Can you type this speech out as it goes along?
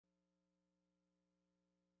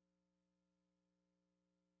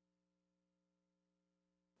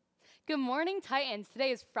Good morning, Titans. Today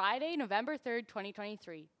is Friday, November 3rd,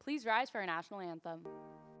 2023. Please rise for our national anthem.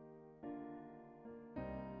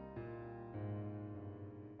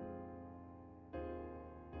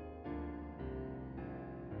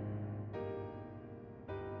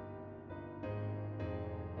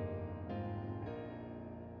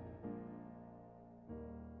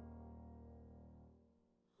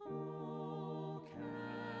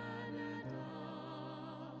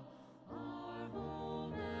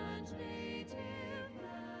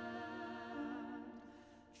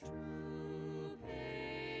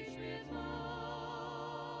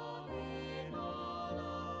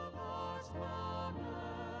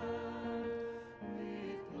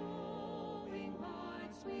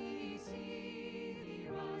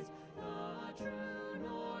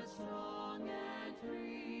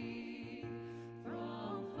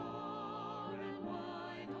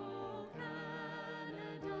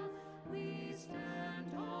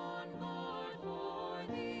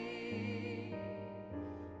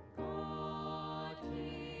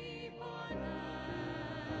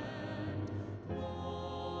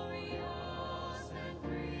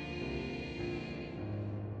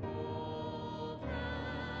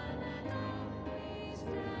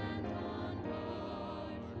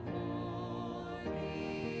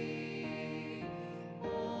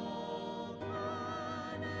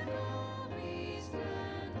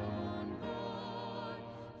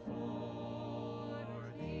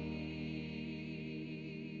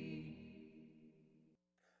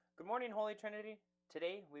 Good morning, Holy Trinity.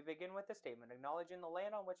 Today, we begin with a statement acknowledging the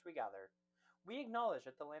land on which we gather. We acknowledge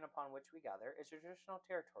that the land upon which we gather is the traditional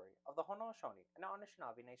territory of the Haudenosaunee and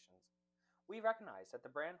Anishinaabe nations. We recognize that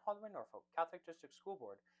the Brant Haldimand Norfolk Catholic District School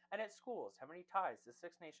Board and its schools have many ties to the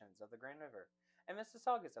Six Nations of the Grand River and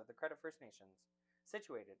Mississaugas of the Credit First Nations,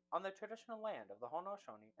 situated on the traditional land of the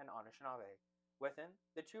Haudenosaunee and Anishinaabe, within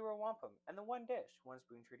the two-row wampum and the one dish, one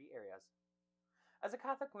spoon treaty areas. As a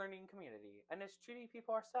Catholic learning community and as treaty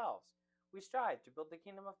people ourselves, we strive to build the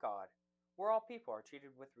kingdom of God, where all people are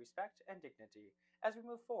treated with respect and dignity as we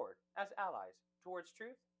move forward as allies towards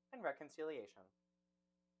truth and reconciliation.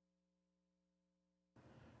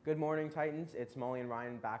 Good morning, Titans. It's Molly and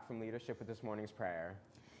Ryan back from leadership with this morning's prayer.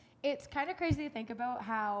 It's kind of crazy to think about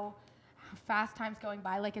how fast time's going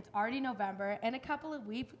by. Like, it's already November. In a couple of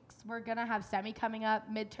weeks, we're going to have semi coming up,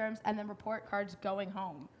 midterms, and then report cards going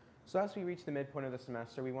home. So as we reach the midpoint of the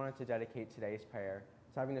semester, we wanted to dedicate today's prayer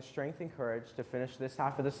to having the strength and courage to finish this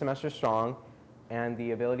half of the semester strong and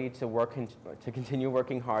the ability to continue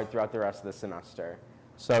working hard throughout the rest of the semester.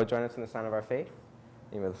 So join us in the sign of our faith.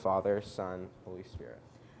 In the name of the Father, Son, Holy Spirit.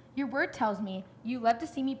 Your word tells me you love to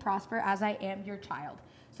see me prosper as I am your child.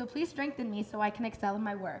 So please strengthen me so I can excel in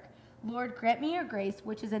my work. Lord, grant me your grace,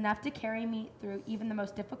 which is enough to carry me through even the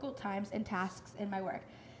most difficult times and tasks in my work.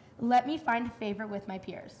 Let me find favor with my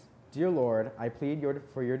peers. Dear Lord, I plead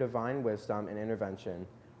for your divine wisdom and intervention.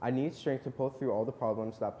 I need strength to pull through all the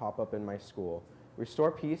problems that pop up in my school. Restore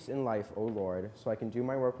peace in life, O Lord, so I can do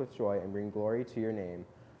my work with joy and bring glory to your name.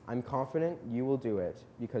 I'm confident you will do it,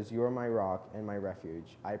 because you are my rock and my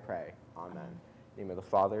refuge. I pray. Amen. In the name of the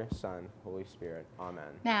Father, Son, Holy Spirit.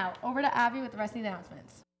 Amen. Now, over to Abby with the rest of the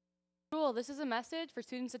announcements. Cool, this is a message for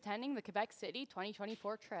students attending the Quebec City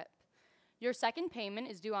 2024 trip. Your second payment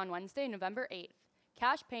is due on Wednesday, November 8th.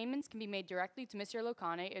 Cash payments can be made directly to Monsieur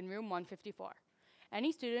Locane in room 154.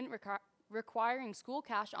 Any student requiring school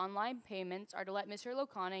cash online payments are to let Monsieur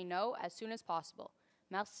Locane know as soon as possible.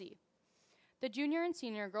 Merci. The junior and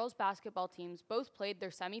senior girls basketball teams both played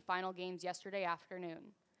their semi-final games yesterday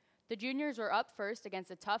afternoon. The juniors were up first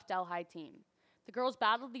against a tough Delhi team. The girls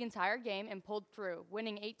battled the entire game and pulled through,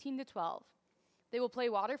 winning 18-12. They will play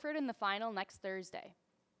Waterford in the final next Thursday.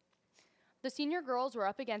 The senior girls were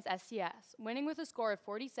up against SCS, winning with a score of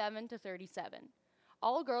 47-37.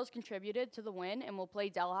 All girls contributed to the win and will play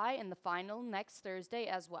Delhi in the final next Thursday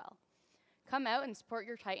as well. Come out and support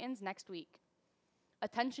your Titans next week.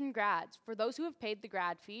 Attention grads, for those who have paid the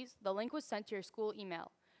grad fees, the link was sent to your school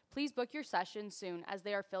email. Please book your session soon as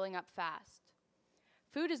they are filling up fast.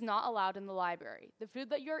 Food is not allowed in the library. The food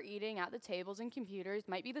that you are eating at the tables and computers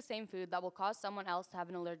might be the same food that will cause someone else to have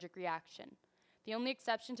an allergic reaction. The only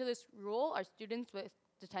exception to this rule are students with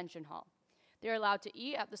detention hall. They are allowed to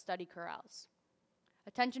eat at the study corrals.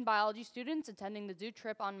 Attention biology students attending the zoo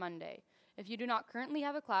trip on Monday. If you do not currently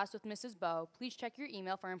have a class with Mrs. Bowe, please check your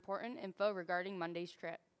email for important info regarding Monday's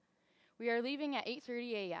trip. We are leaving at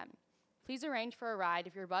 8:30 a.m. Please arrange for a ride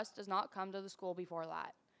if your bus does not come to the school before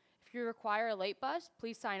that. If you require a late bus,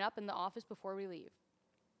 please sign up in the office before we leave.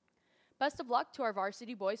 Best of luck to our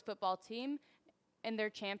varsity boys football team in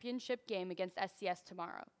their championship game against SCS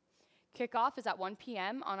tomorrow. Kickoff is at 1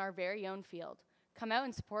 p.m. on our very own field. Come out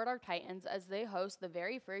and support our Titans as they host the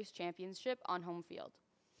very first championship on home field.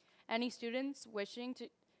 Any students wishing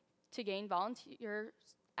to gain volunteer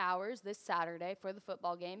hours this Saturday for the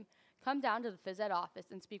football game, come down to the phys ed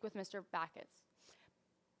office and speak with Mr. Backus.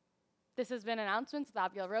 This has been announcements with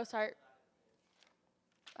Abigail Rosehart.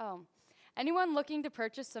 Anyone looking to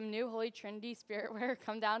purchase some new Holy Trinity spirit wear,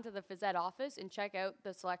 come down to the phys ed office and check out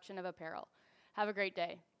the selection of apparel. Have a great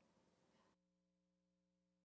day.